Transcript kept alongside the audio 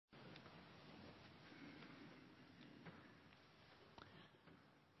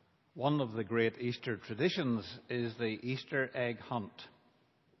One of the great Easter traditions is the Easter egg hunt.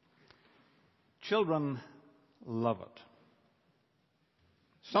 Children love it.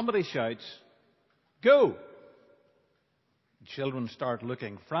 Somebody shouts, "Go!" Children start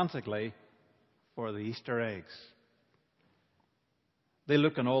looking frantically for the Easter eggs. They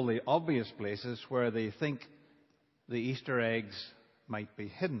look in all the obvious places where they think the Easter eggs might be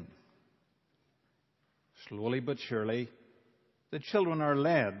hidden. Slowly but surely, the children are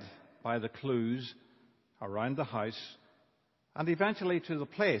led by the clues around the house and eventually to the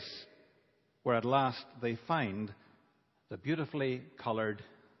place where at last they find the beautifully coloured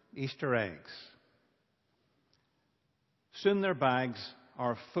Easter eggs. Soon their bags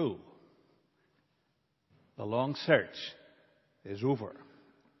are full. The long search is over.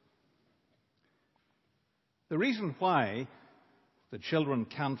 The reason why the children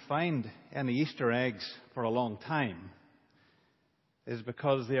can't find any Easter eggs for a long time is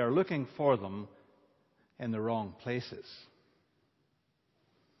because they are looking for them in the wrong places.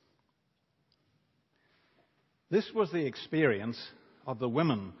 This was the experience of the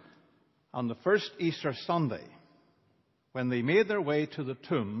women on the first Easter Sunday when they made their way to the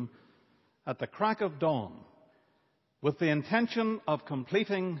tomb at the crack of dawn with the intention of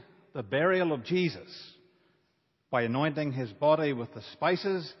completing the burial of Jesus by anointing his body with the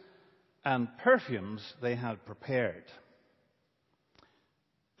spices and perfumes they had prepared.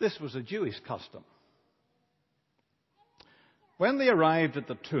 This was a Jewish custom. When they arrived at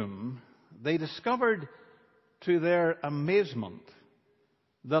the tomb, they discovered to their amazement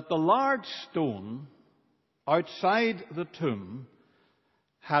that the large stone outside the tomb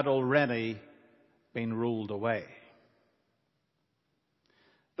had already been rolled away.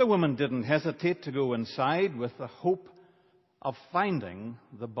 The women didn't hesitate to go inside with the hope of finding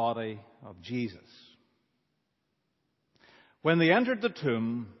the body of Jesus. When they entered the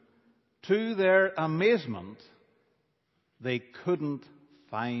tomb, to their amazement, they couldn't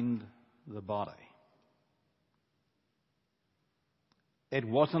find the body. It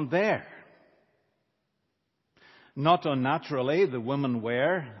wasn't there. Not unnaturally, the women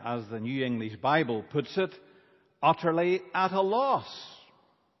were, as the New English Bible puts it, utterly at a loss.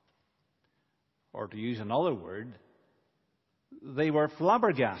 Or to use another word, they were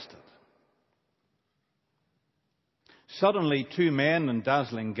flabbergasted. Suddenly, two men in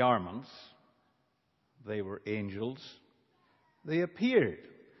dazzling garments, they were angels, they appeared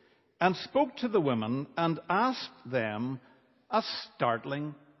and spoke to the women and asked them a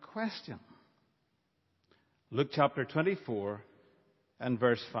startling question. Luke chapter 24 and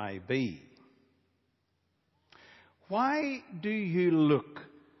verse 5b. Why do you look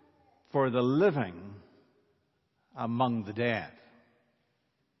for the living among the dead?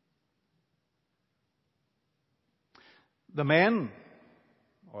 The men,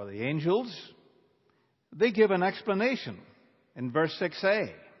 or the angels, they give an explanation in verse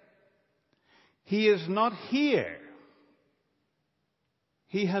 6a. He is not here.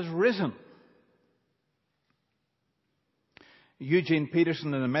 He has risen. Eugene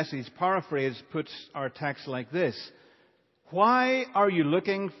Peterson, in the Message paraphrase, puts our text like this: why are you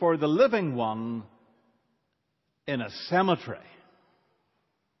looking for the living one in a cemetery?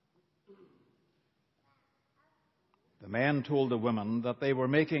 The men told the women that they were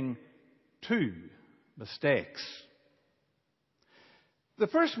making two mistakes. The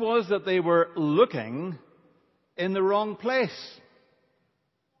first was that they were looking in the wrong place.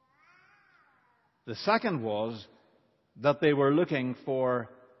 The second was that they were looking for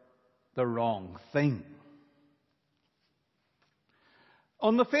the wrong thing.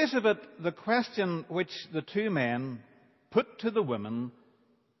 On the face of it, the question which the two men put to the women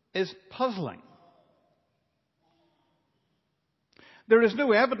is puzzling. There is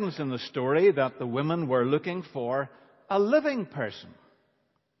no evidence in the story that the women were looking for a living person.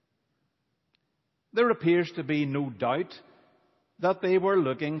 There appears to be no doubt that they were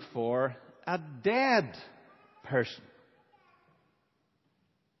looking for a dead person.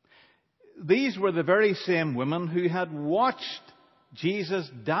 These were the very same women who had watched Jesus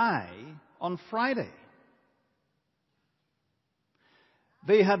die on Friday.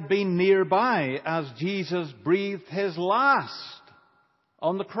 They had been nearby as Jesus breathed his last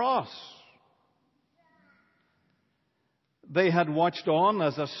on the cross. They had watched on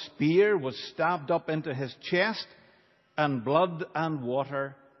as a spear was stabbed up into his chest and blood and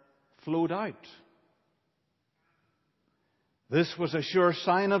water flowed out. This was a sure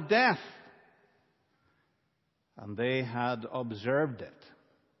sign of death, and they had observed it.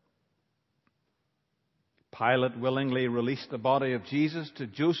 Pilate willingly released the body of Jesus to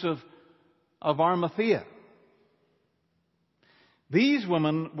Joseph of Arimathea. These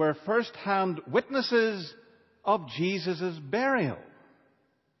women were first-hand witnesses of Jesus' burial.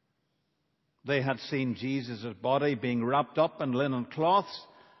 They had seen Jesus' body being wrapped up in linen cloths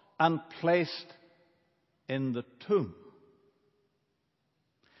and placed in the tomb.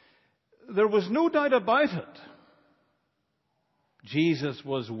 There was no doubt about it. Jesus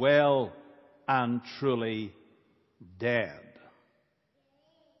was well and truly dead.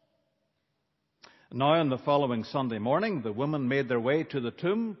 Now, on the following Sunday morning, the women made their way to the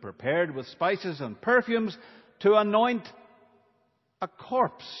tomb, prepared with spices and perfumes to anoint a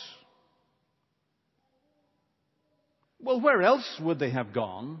corpse. Well, where else would they have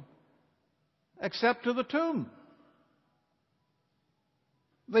gone except to the tomb?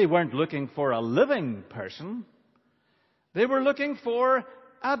 They weren't looking for a living person. They were looking for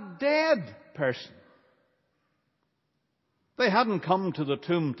a dead person. They hadn't come to the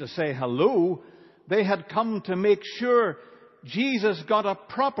tomb to say hello. They had come to make sure Jesus got a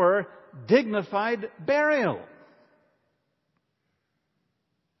proper, dignified burial.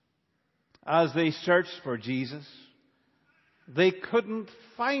 As they searched for Jesus, they couldn't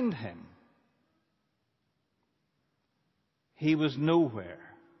find him. He was nowhere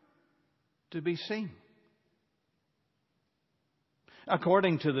to be seen.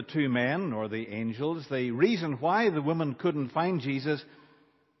 According to the two men, or the angels, the reason why the women couldn't find Jesus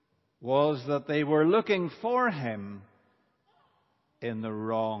was that they were looking for him in the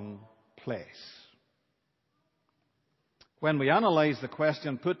wrong place. When we analyze the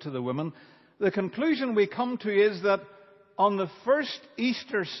question put to the women, the conclusion we come to is that on the first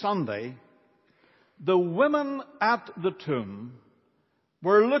Easter Sunday, the women at the tomb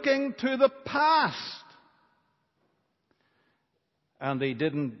were looking to the past, and they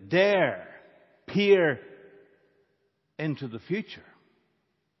didn't dare peer into the future.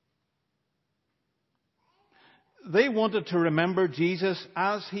 They wanted to remember Jesus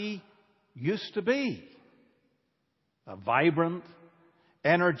as he used to be. A vibrant,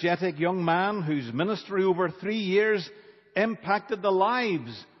 energetic young man whose ministry over 3 years impacted the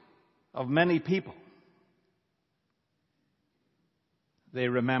lives of many people. They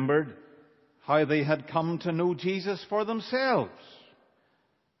remembered how they had come to know Jesus for themselves,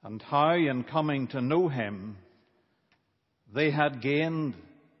 and how in coming to know him, they had gained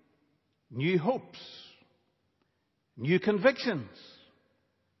new hopes, new convictions,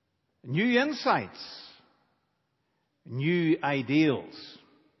 new insights, new ideals,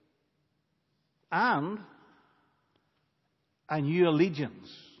 and a new allegiance.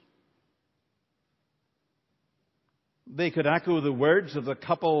 They could echo the words of the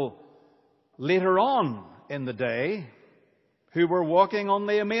couple later on in the day who were walking on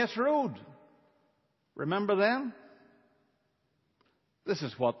the Emmaus Road. Remember them? This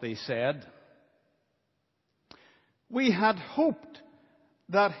is what they said. We had hoped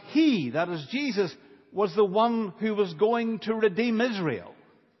that he, that is Jesus, was the one who was going to redeem Israel.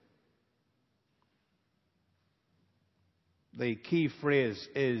 The key phrase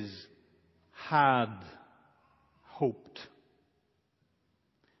is had hoped.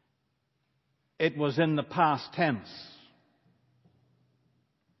 It was in the past tense.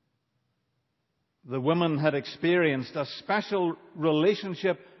 The women had experienced a special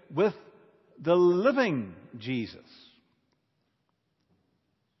relationship with the living Jesus.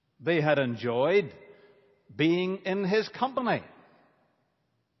 They had enjoyed being in his company.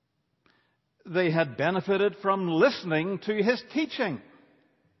 They had benefited from listening to his teaching.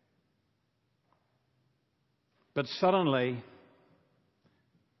 But suddenly,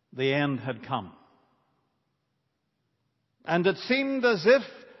 the end had come. And it seemed as if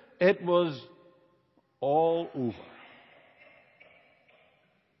it was all over.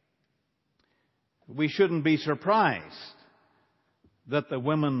 We shouldn't be surprised that the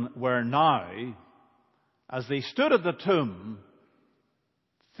women were now, as they stood at the tomb,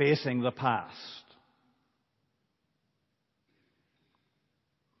 facing the past.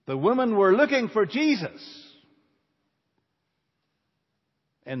 The women were looking for Jesus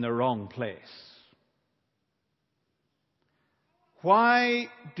in the wrong place. Why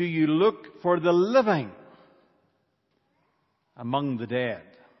do you look for the living among the dead?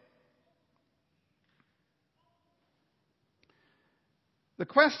 The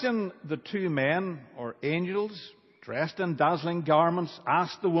question the two men, or angels, dressed in dazzling garments,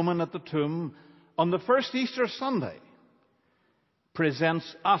 asked the woman at the tomb on the first Easter Sunday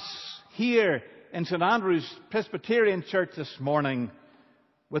presents us here in St. Andrew's Presbyterian Church this morning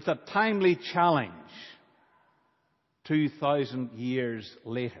with a timely challenge 2,000 years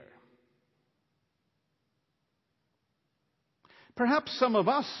later. Perhaps some of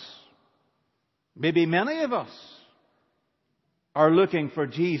us, maybe many of us, are looking for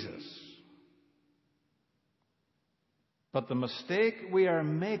Jesus. But the mistake we are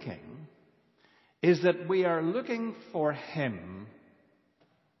making is that we are looking for him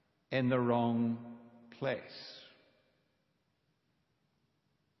in the wrong place.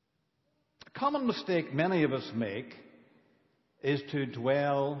 A common mistake many of us make is to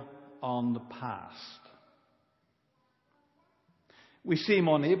dwell on the past. We seem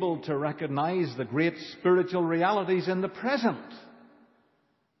unable to recognize the great spiritual realities in the present,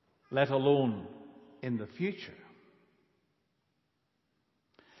 let alone in the future.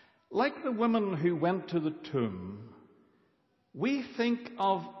 Like the women who went to the tomb, we think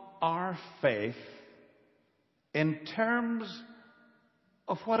of our faith in terms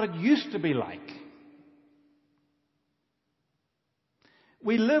of what it used to be like.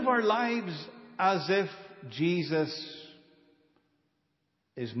 We live our lives as if Jesus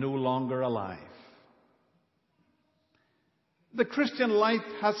is no longer alive. The Christian life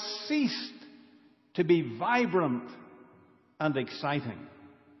has ceased to be vibrant and exciting.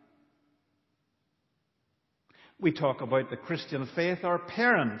 We talk about the Christian faith our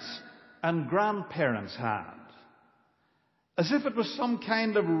parents and grandparents had, as if it was some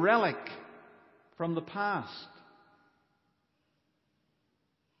kind of relic from the past.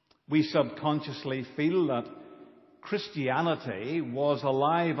 We subconsciously feel that Christianity was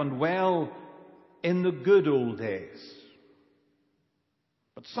alive and well in the good old days.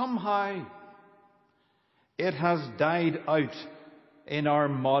 But somehow it has died out in our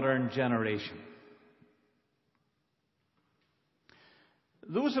modern generation.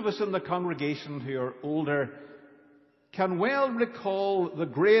 Those of us in the congregation who are older can well recall the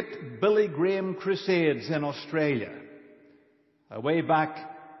great Billy Graham crusades in Australia, way back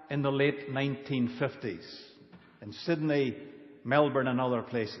in the late 1950s, in Sydney, Melbourne and other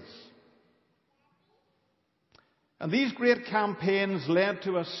places. And these great campaigns led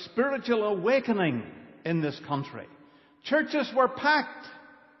to a spiritual awakening in this country. Churches were packed.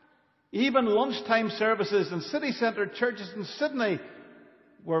 Even lunchtime services in city centre churches in Sydney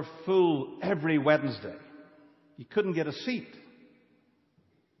were full every Wednesday. You couldn't get a seat.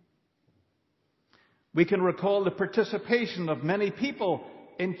 We can recall the participation of many people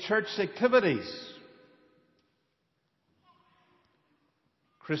in church activities.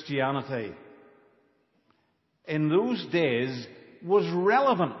 Christianity in those days was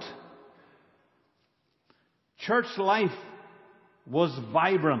relevant. Church life was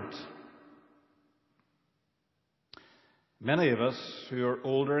vibrant. Many of us who are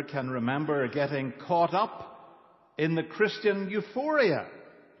older can remember getting caught up in the Christian euphoria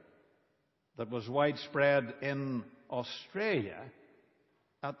that was widespread in Australia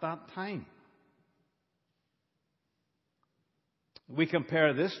at that time. We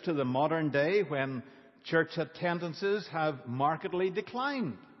compare this to the modern day when church attendances have markedly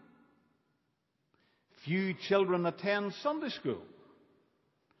declined. Few children attend Sunday school.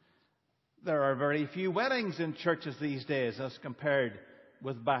 There are very few weddings in churches these days as compared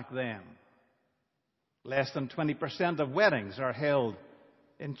with back then. Less than 20% of weddings are held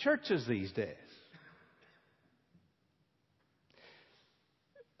in churches these days.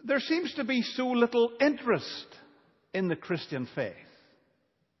 There seems to be so little interest in the Christian faith.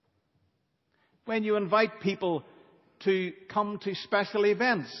 When you invite people to come to special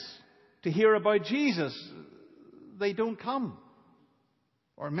events to hear about Jesus, they don't come.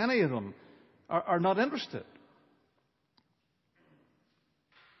 Or many of them are not interested.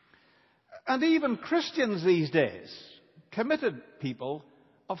 And even Christians these days, committed people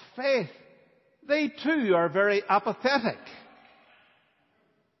of faith, they too are very apathetic.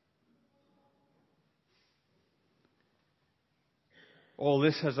 All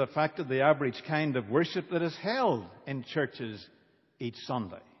this has affected the average kind of worship that is held in churches each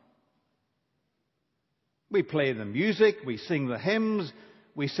Sunday. We play the music, we sing the hymns,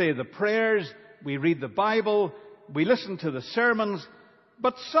 we say the prayers, we read the Bible, we listen to the sermons,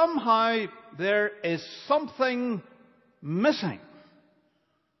 but somehow there is something missing.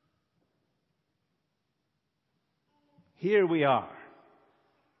 Here we are,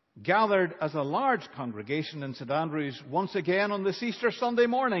 gathered as a large congregation in St Andrews once again on this Easter Sunday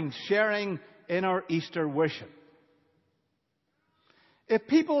morning, sharing in our Easter worship. If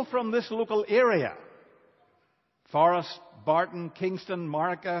people from this local area, Forest, Barton, Kingston,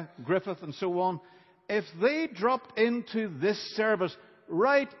 Marika, Griffith and so on, if they dropped into this service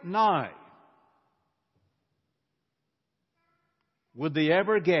right now, would they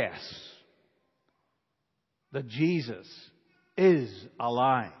ever guess that Jesus is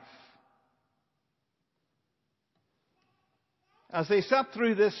alive? As they sat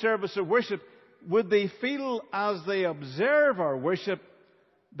through this service of worship, would they feel as they observe our worship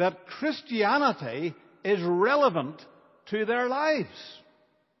that Christianity is relevant to their lives?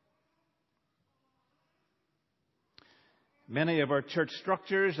 Many of our church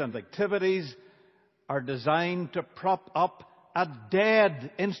structures and activities are designed to prop up a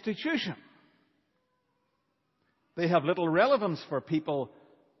dead institution. They have little relevance for people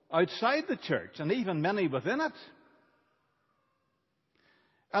outside the church, and even many within it.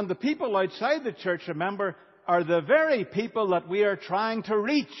 And the people outside the church, remember, are the very people that we are trying to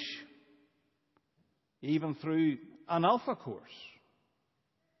reach, even through an Alpha course.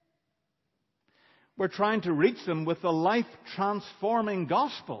 We're trying to reach them with the life-transforming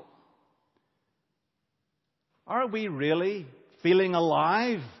gospel. Are we really feeling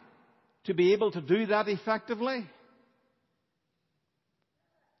alive to be able to do that effectively?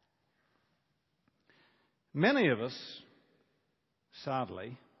 Many of us,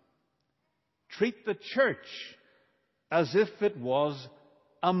 sadly, treat the church as if it was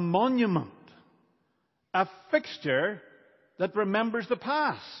a monument, a fixture that remembers the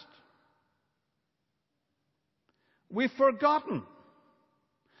past. We've forgotten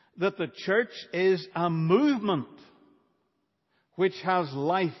that the church is a movement which has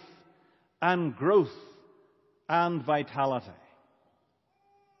life and growth and vitality.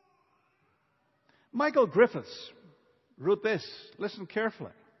 Michael Griffiths wrote this. Listen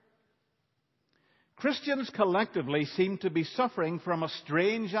carefully. Christians collectively seem to be suffering from a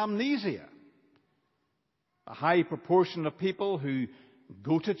strange amnesia. A high proportion of people who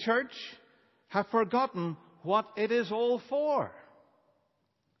go to church have forgotten what it is all for.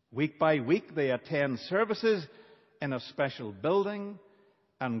 Week by week they attend services in a special building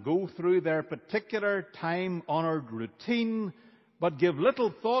and go through their particular time-honoured routine, but give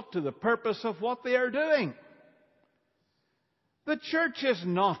little thought to the purpose of what they are doing. The church is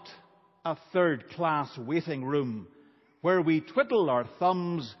not a third-class waiting room where we twiddle our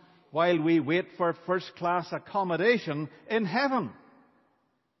thumbs while we wait for first-class accommodation in heaven.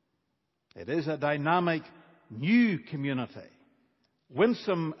 It is a dynamic, new community,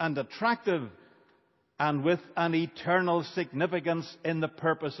 winsome and attractive, and with an eternal significance in the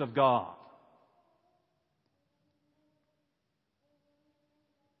purpose of God.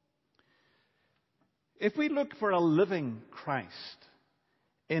 If we look for a living Christ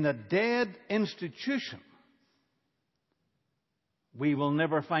in a dead institution, we will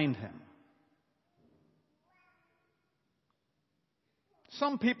never find him.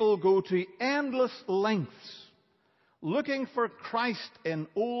 Some people go to endless lengths looking for Christ in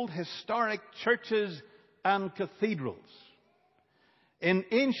old historic churches and cathedrals, in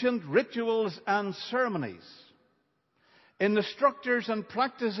ancient rituals and ceremonies, in the structures and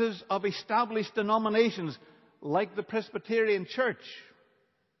practices of established denominations like the Presbyterian Church.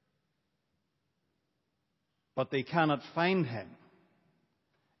 But they cannot find him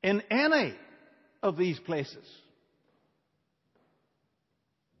in any of these places.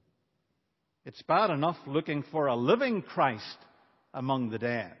 It's bad enough looking for a living Christ among the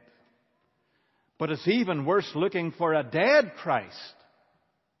dead. But it's even worse looking for a dead Christ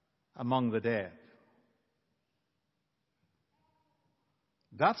among the dead.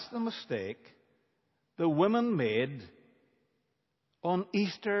 That's the mistake the women made on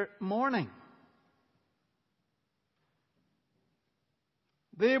Easter morning.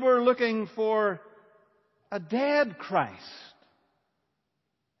 They were looking for a dead Christ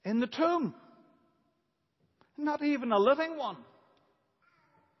in the tomb, not even a living one.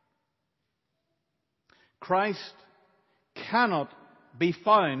 Christ cannot be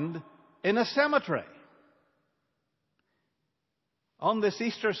found in a cemetery. On this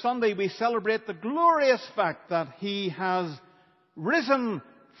Easter Sunday, we celebrate the glorious fact that he has risen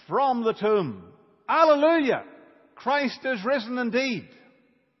from the tomb. Alleluia! Christ is risen indeed.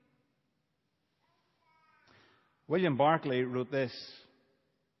 William Barclay wrote this.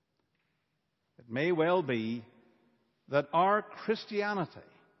 It may well be that our Christianity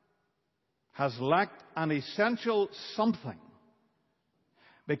has lacked an essential something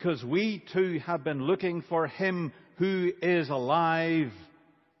because we too have been looking for him who is alive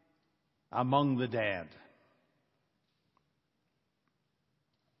among the dead.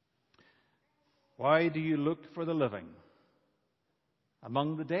 Why do you look for the living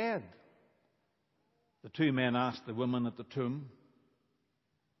among the dead? The two men asked the woman at the tomb.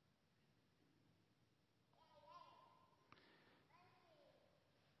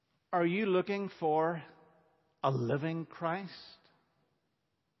 Are you looking for a living Christ?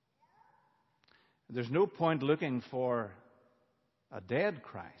 There's no point looking for a dead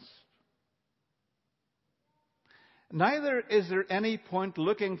Christ. Neither is there any point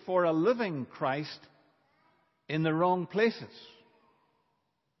looking for a living Christ in the wrong places.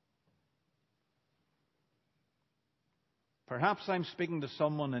 Perhaps I'm speaking to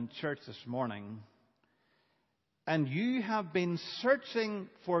someone in church this morning, and you have been searching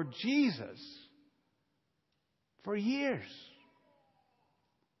for Jesus for years,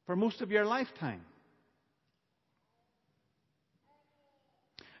 for most of your lifetime.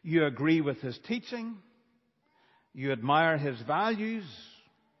 You agree with his teaching. You admire his values.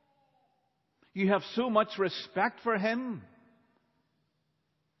 You have so much respect for him.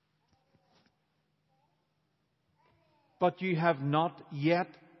 But you have not yet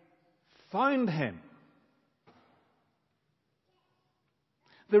found him.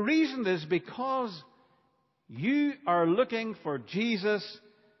 The reason is because you are looking for Jesus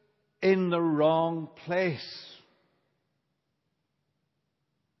in the wrong place.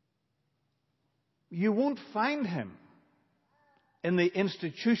 You won't find him in the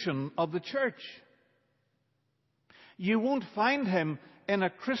institution of the church. You won't find him in a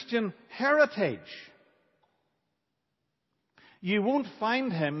Christian heritage. You won't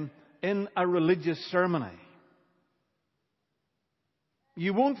find him in a religious ceremony.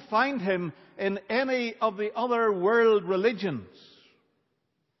 You won't find him in any of the other world religions,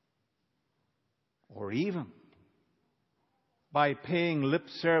 or even by paying lip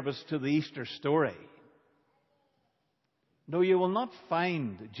service to the Easter story. No, you will not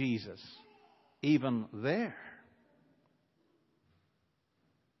find Jesus even there.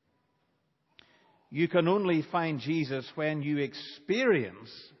 You can only find Jesus when you experience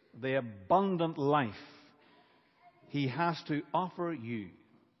the abundant life he has to offer you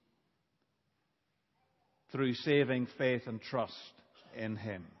through saving faith and trust in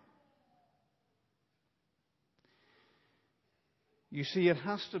him. You see, it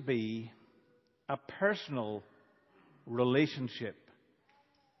has to be a personal relationship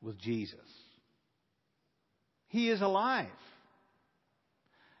with Jesus. He is alive.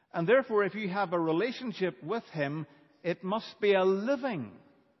 And therefore, if you have a relationship with him, it must be a living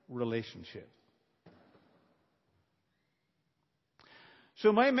relationship.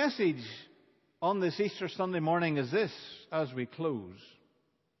 So my message on this Easter Sunday morning is this, as we close.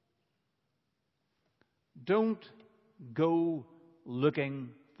 Don't go looking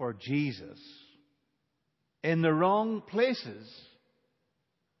for Jesus in the wrong places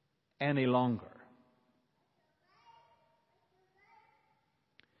any longer.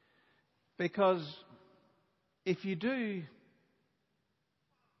 Because if you do,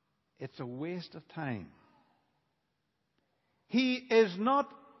 it's a waste of time. He is not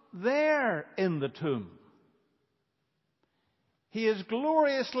there in the tomb. He is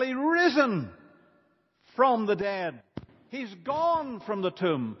gloriously risen from the dead. He's gone from the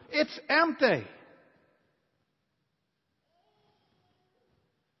tomb. It's empty.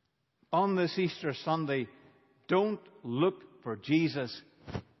 On this Easter Sunday, don't look for Jesus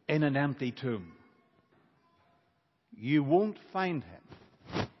in an empty tomb. You won't find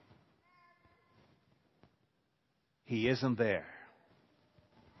him. He isn't there.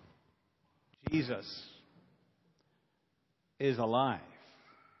 Jesus is alive.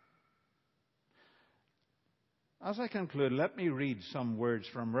 As I conclude, let me read some words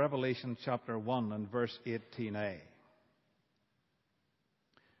from Revelation chapter 1 and verse 18a.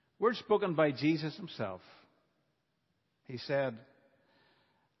 Words spoken by Jesus himself. He said,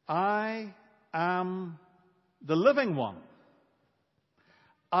 I am the living one.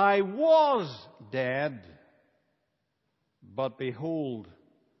 I was dead, but behold,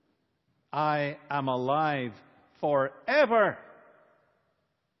 I am alive forever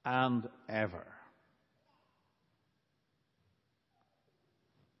and ever.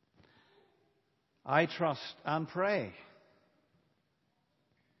 I trust and pray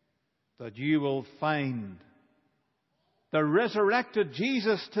that you will find the resurrected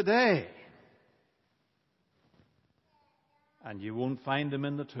Jesus today, and you won't find him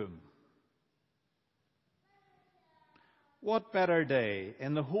in the tomb. What better day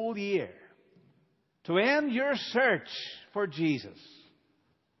in the whole year to end your search for Jesus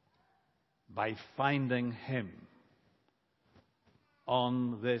by finding him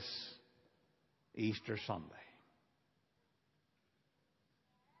on this Easter Sunday.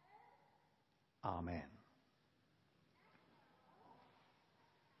 Amen.